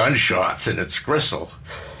goddamn gunshots in its gristle.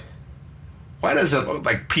 "Why does it look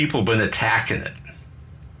like people been attacking it?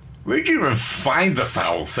 Where'd you even find the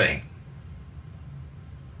foul thing?"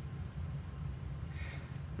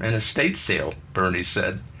 "An estate sale," Bernie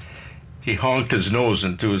said. He honked his nose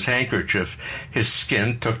into his handkerchief. His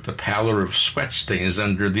skin took the pallor of sweat stains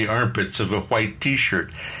under the armpits of a white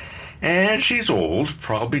T-shirt. "And she's old,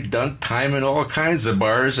 probably done time in all kinds of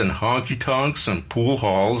bars and honky-tonks and pool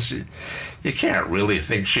halls. You can't really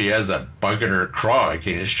think she has a bug in her craw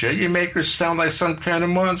against you. You make her sound like some kind of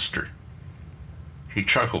monster." He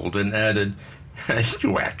chuckled and added,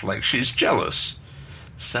 "You act like she's jealous.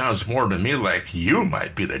 Sounds more to me like you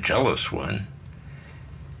might be the jealous one."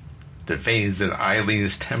 The veins in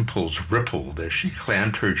Eileen's temples rippled as she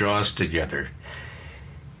clamped her jaws together.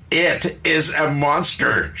 "It is a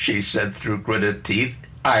monster," she said through gritted teeth.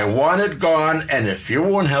 "I want it gone, and if you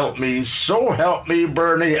won't help me, so help me,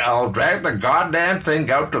 Bernie, I'll drag the goddamn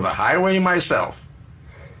thing out to the highway myself."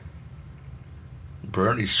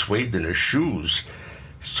 Bernie swayed in his shoes,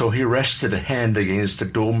 so he rested a hand against the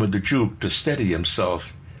dome of the juke to steady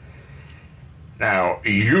himself. "Now,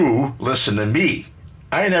 you listen to me.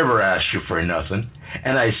 I never asked you for nothing,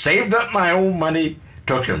 and I saved up my own money,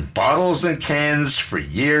 took him bottles and cans for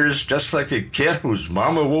years, just like a kid whose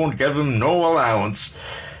mama won't give him no allowance.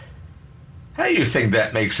 How do you think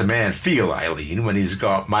that makes a man feel, Eileen, when he's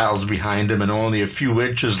got miles behind him and only a few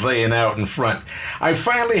inches laying out in front? I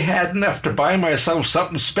finally had enough to buy myself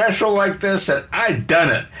something special like this, and I done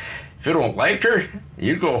it. If you don't like her,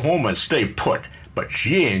 you go home and stay put, but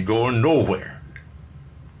she ain't going nowhere."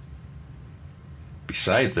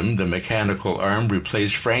 Beside them, the mechanical arm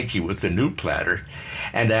replaced Frankie with a new platter,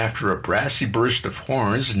 and after a brassy burst of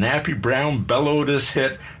horns, Nappy Brown bellowed his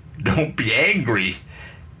hit, "Don't be angry,"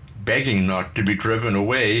 begging not to be driven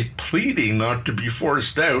away, pleading not to be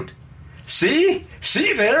forced out. See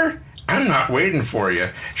there? I'm not waiting for you.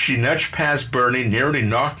 She nudged past Bernie, nearly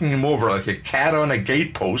knocking him over like a cat on a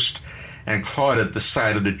gatepost, and clawed at the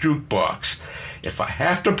side of the jukebox. If I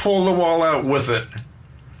have to pull the wall out with it...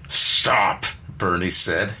 Stop, Bernie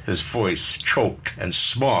said, his voice choked and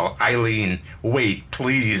small. Eileen, wait,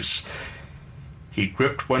 please. He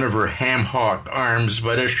gripped one of her ham-hocked arms,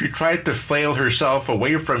 but as she tried to flail herself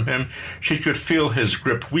away from him, she could feel his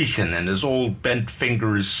grip weaken and his old bent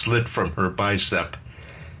fingers slid from her bicep.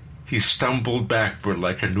 He stumbled backward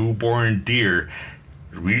like a newborn deer,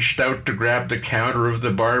 reached out to grab the counter of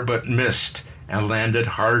the bar but missed, and landed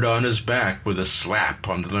hard on his back with a slap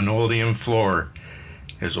on the linoleum floor.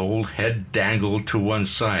 His old head dangled to one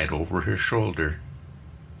side over his shoulder.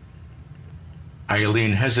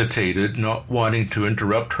 Eileen hesitated, not wanting to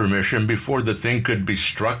interrupt her mission before the thing could be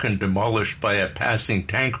struck and demolished by a passing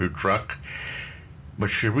tanker truck, but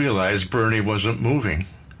she realized Bernie wasn't moving.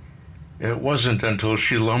 It wasn't until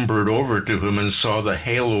she lumbered over to him and saw the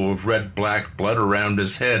halo of red-black blood around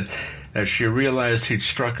his head that she realized he'd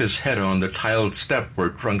struck his head on the tiled step where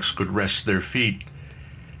drunks could rest their feet.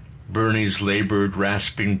 Bernie's labored,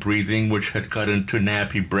 rasping breathing, which had cut into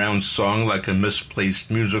Nappy Brown's song like a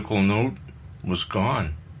misplaced musical note, was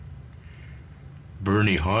gone.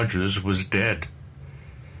 Bernie Hodges was dead.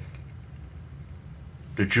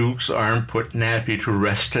 The Juke's arm put Nappy to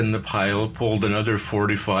rest in the pile, pulled another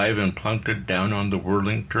 45 and plunked it down on the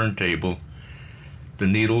whirling turntable. The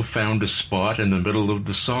needle found a spot in the middle of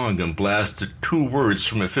the song and blasted 2 words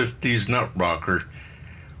from a 50s nut rocker.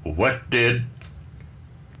 What did...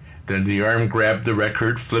 Then the arm grabbed the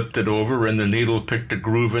record, flipped it over, and the needle picked a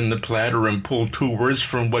groove in the platter and pulled 2 words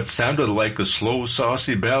from what sounded like a slow,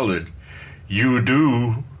 saucy ballad. You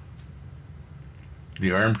do.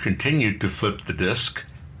 The arm continued to flip the disc,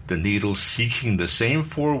 the needle seeking the same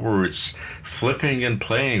 4 words, flipping and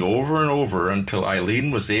playing over and over until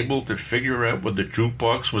Eileen was able to figure out what the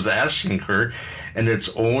jukebox was asking her in its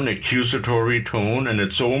own accusatory tone and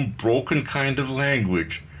its own broken kind of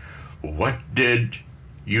language. What did...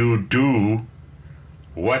 you do?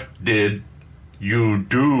 What did you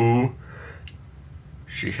do?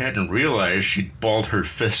 She hadn't realized she'd balled her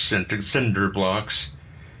fists into cinder blocks.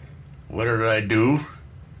 What did I do?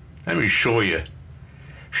 Let me show you.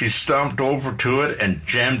 She stomped over to it and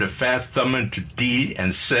jammed a fat thumb into D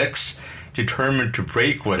and 6, determined to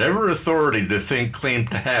break whatever authority the thing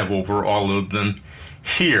claimed to have over all of them.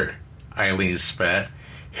 Here, Eileen spat.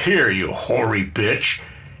 Here, you hoary bitch.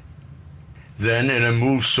 Then, in a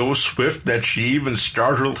move so swift that she even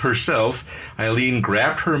startled herself, Eileen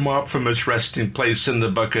grabbed her mop from its resting place in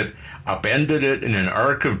the bucket, upended it in an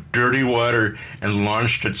arc of dirty water, and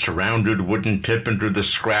launched its rounded wooden tip into the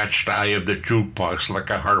scratched eye of the jukebox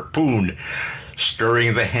like a harpoon,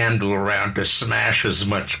 stirring the handle around to smash as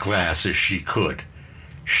much glass as she could.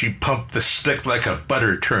 She pumped the stick like a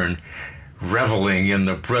butter churn, reveling in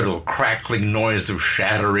the brittle, crackling noise of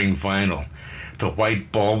shattering vinyl. The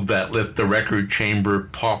white bulb that lit the record chamber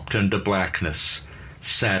popped into blackness.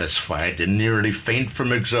 Satisfied and nearly faint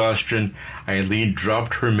from exhaustion, Eileen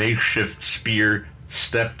dropped her makeshift spear,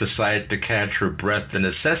 stepped aside to catch her breath and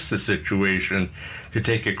assess the situation, to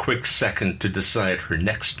take a quick second to decide her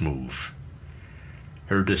next move.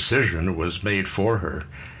 Her decision was made for her.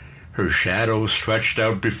 Her shadow stretched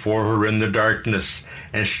out before her in the darkness,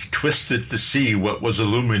 and she twisted to see what was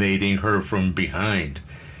illuminating her from behind.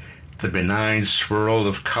 The benign swirl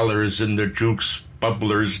of colors in the Juke's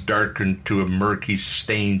bubblers darkened to a murky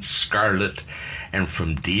stained scarlet, and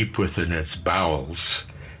from deep within its bowels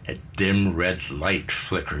a dim red light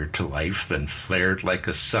flickered to life, then flared like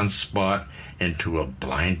a sunspot into a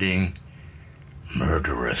blinding,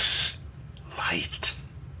 murderous light.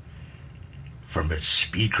 From its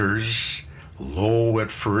speakers, low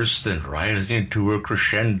at first and rising to a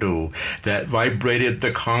crescendo that vibrated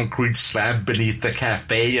the concrete slab beneath the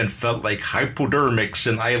cafe and felt like hypodermics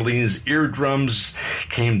in Eileen's eardrums,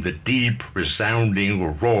 came the deep,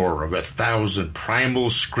 resounding roar of 1,000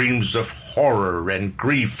 primal screams of horror and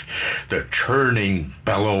grief, the churning,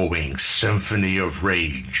 bellowing symphony of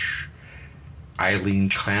rage. Eileen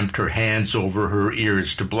clamped her hands over her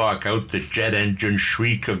ears to block out the jet engine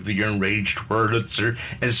shriek of the enraged Wurlitzer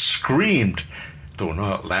and screamed, though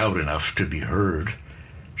not loud enough to be heard.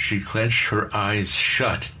 She clenched her eyes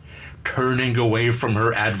shut, turning away from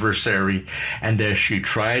her adversary, and as she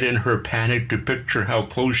tried in her panic to picture how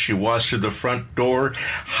close she was to the front door,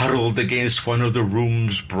 huddled against one of the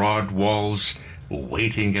room's broad walls,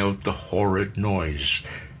 waiting out the horrid noise.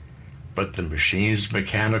 But the machine's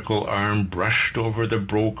mechanical arm brushed over the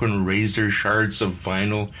broken razor shards of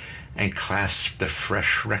vinyl and clasped the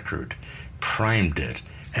fresh record, primed it,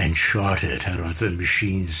 and shot it out of the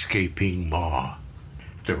machine's gaping maw.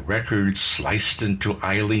 The record sliced into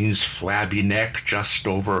Eileen's flabby neck just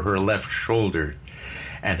over her left shoulder,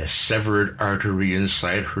 and a severed artery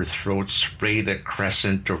inside her throat sprayed a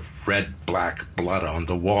crescent of red-black blood on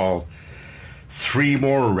the wall. 3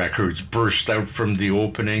 more records burst out from the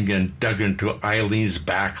opening and dug into Eileen's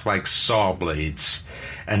back like saw blades.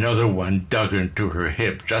 Another one dug into her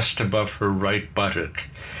hip just above her right buttock,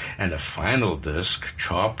 and a final disc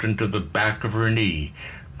chopped into the back of her knee,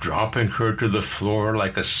 dropping her to the floor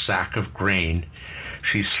like a sack of grain.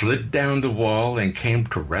 She slid down the wall and came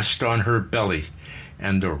to rest on her belly,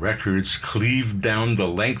 and the records cleaved down the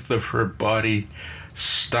length of her body,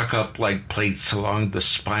 stuck up like plates along the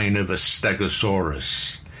spine of a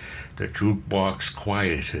stegosaurus. The jukebox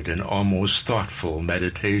quieted in almost thoughtful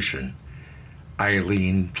meditation.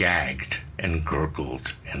 Eileen gagged and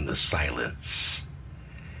gurgled in the silence.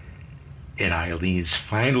 In Eileen's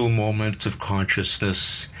final moments of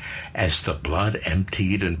consciousness, as the blood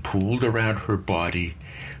emptied and pooled around her body,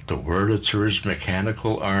 the Wurlitzer's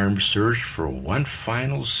mechanical arm searched for one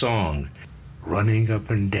final song, running up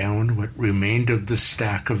and down what remained of the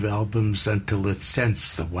stack of albums until it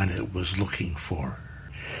sensed the one it was looking for.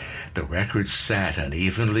 The record sat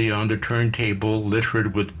unevenly on the turntable,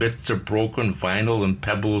 littered with bits of broken vinyl and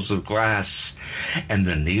pebbles of glass, and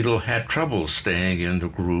the needle had trouble staying in the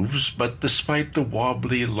grooves, but despite the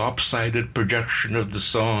wobbly, lopsided projection of the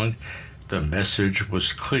song, the message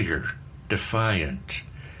was clear, defiant.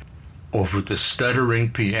 Over the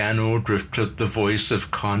stuttering piano drifted the voice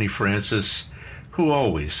of Connie Francis, who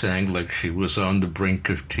always sang like she was on the brink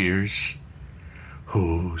of tears.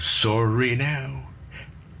 "Who's sorry now?"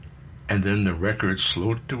 And then the record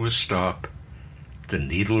slowed to a stop, the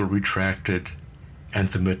needle retracted, and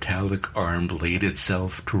the metallic arm laid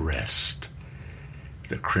itself to rest.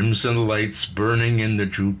 The crimson lights burning in the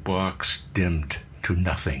jukebox dimmed to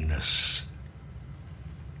nothingness.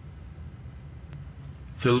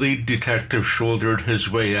 The lead detective shouldered his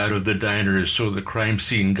way out of the diner so the crime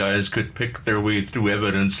scene guys could pick their way through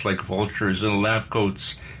evidence like vultures in lab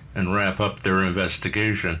coats and wrap up their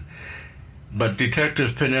investigation. But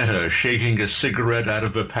Detective Panetta, shaking a cigarette out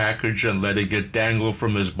of a package and letting it dangle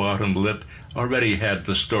from his bottom lip, already had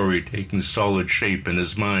the story taking solid shape in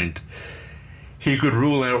his mind. He could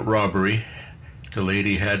rule out robbery. The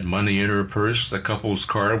lady had money in her purse, the couple's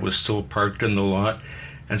car was still parked in the lot,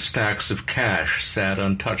 and stacks of cash sat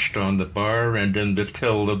untouched on the bar and in the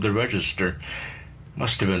till of the register.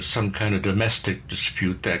 Must have been some kind of domestic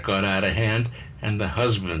dispute that got out of hand, and the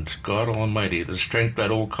husband, God almighty, the strength that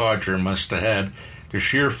old codger must have had, the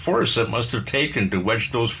sheer force it must have taken to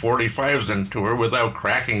wedge those 45s into her without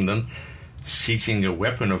cracking them, seeking a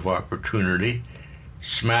weapon of opportunity,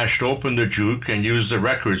 smashed open the juke and used the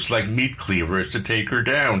records like meat cleavers to take her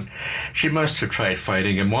down. She must have tried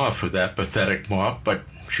fighting him off with that pathetic mop, but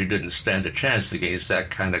she didn't stand a chance against that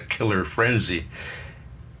kind of killer frenzy.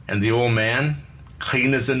 And the old man,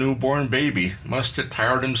 clean as a newborn baby, must have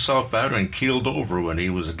tired himself out and keeled over when he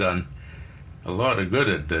was done. A lot of good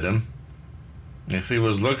it did him. If he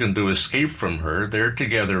was looking to escape from her, they're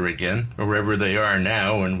together again, wherever they are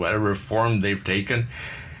now, in whatever form they've taken.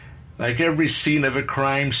 Like every scene of a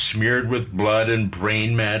crime smeared with blood and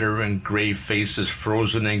brain matter and grey faces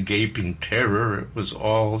frozen in gaping terror, it was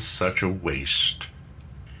all such a waste.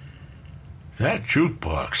 That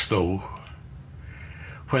jukebox, though.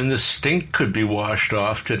 When the stink could be washed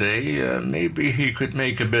off today, maybe he could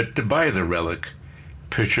make a bit to buy the relic,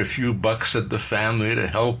 pitch a few bucks at the family to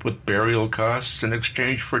help with burial costs in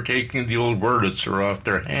exchange for taking the old Wurlitzer off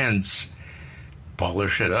their hands,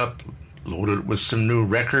 polish it up, load it with some new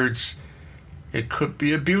records. It could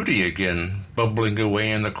be a beauty again, bubbling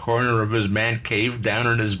away in the corner of his man cave down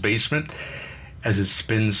in his basement as it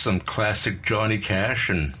spins some classic Johnny Cash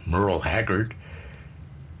and Merle Haggard.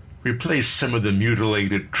 Replace some of the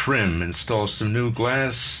mutilated trim, install some new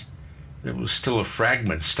glass. There was still a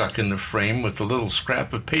fragment stuck in the frame with a little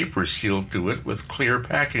scrap of paper sealed to it with clear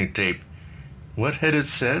packing tape. What had it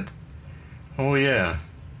said? Oh yeah,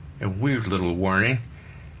 a weird little warning.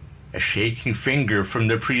 A shaking finger from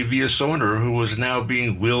the previous owner who was now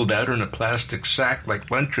being wheeled out in a plastic sack like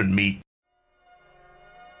luncheon meat.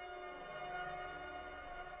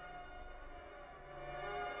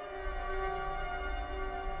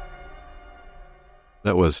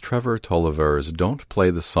 That was Trevor Tolliver's Don't Play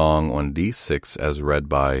the Song on D6 as read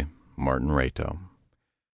by Martin Rato.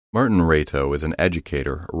 Martin Rato is an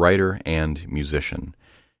educator, writer, and musician.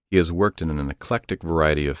 He has worked in an eclectic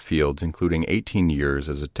variety of fields, including 18 years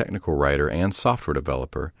as a technical writer and software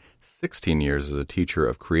developer, 16 years as a teacher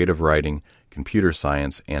of creative writing, computer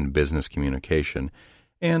science, and business communication,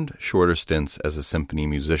 and shorter stints as a symphony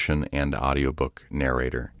musician and audiobook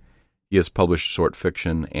narrator. He has published short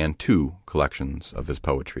fiction and 2 collections of his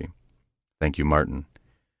poetry. Thank you, Martin.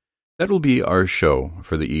 That will be our show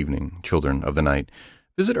for the evening, Children of the Night.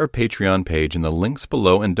 Visit our Patreon page in the links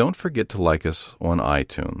below, and don't forget to like us on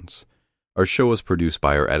iTunes. Our show is produced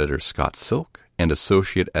by our editor Scott Silk and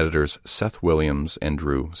associate editors Seth Williams and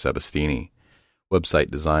Drew Sebastini.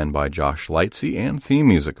 Website design by Josh Lightsey and theme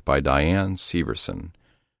music by Diane Severson.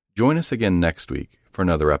 Join us again next week for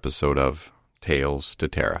another episode of Tales to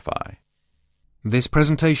Terrify. This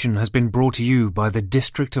presentation has been brought to you by the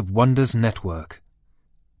District of Wonders Network,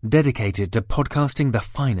 dedicated to podcasting the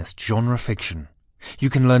finest genre fiction. You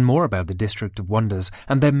can learn more about the District of Wonders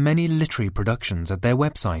and their many literary productions at their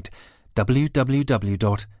website,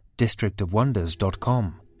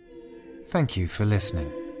 www.districtofwonders.com. Thank you for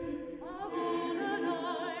listening.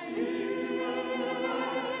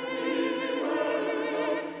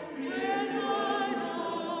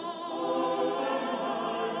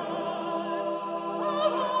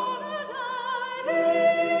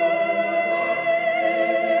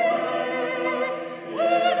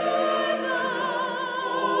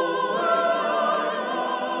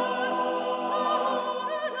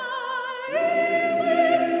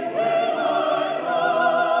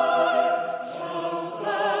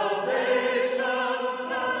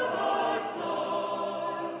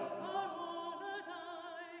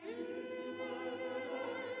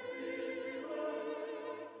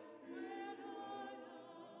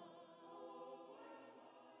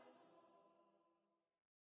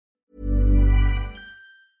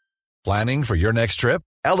 Planning for your next trip?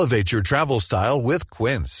 Elevate your travel style with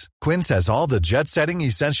Quince. Quince has all the jet-setting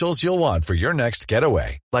essentials you'll want for your next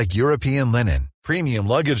getaway, like European linen, premium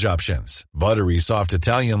luggage options, buttery soft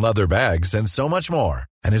Italian leather bags, and so much more.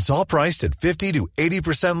 And it's all priced at 50 to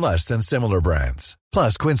 80% less than similar brands.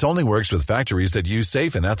 Plus, Quince only works with factories that use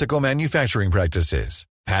safe and ethical manufacturing practices.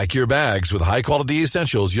 Pack your bags with high-quality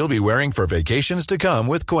essentials you'll be wearing for vacations to come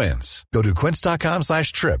with Quince. Go to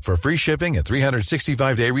quince.com/trip for free shipping and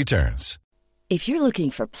 365-day returns. If you're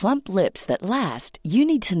looking for plump lips that last, you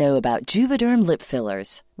need to know about Juvederm lip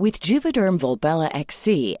fillers. With Juvederm Volbella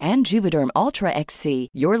XC and Juvederm Ultra XC,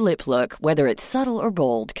 your lip look, whether it's subtle or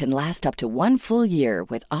bold, can last up to 1 full year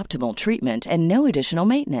with optimal treatment and no additional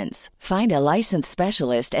maintenance. Find a licensed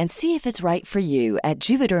specialist and see if it's right for you at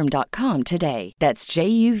Juvederm.com today. That's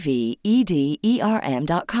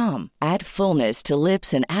JUVEDERM.com. Add fullness to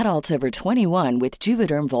lips in adults over 21 with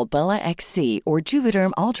Juvederm Volbella XC or Juvederm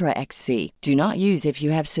Ultra XC. Do not use if you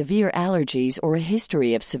have severe allergies or a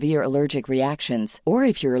history of severe allergic reactions, or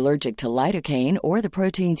if you're allergic to lidocaine or the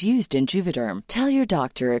proteins used in Juvederm. Tell your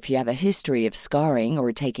doctor if you have a history of scarring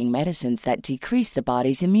or taking medicines that decrease the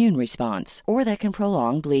body's immune response or that can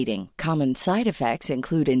prolong bleeding. Common side effects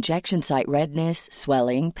include injection site redness,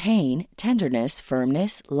 swelling, pain, tenderness,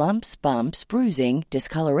 firmness, lumps, bumps, bruising,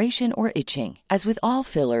 discoloration, or itching. As with all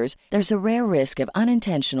fillers, there's a rare risk of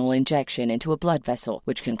unintentional injection into a blood vessel,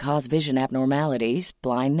 which can cause vision abnormalities,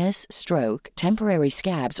 blindness, stroke, temporary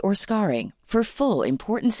scabs, or scarring. For full,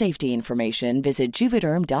 important safety information, visit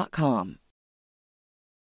Juvederm.com.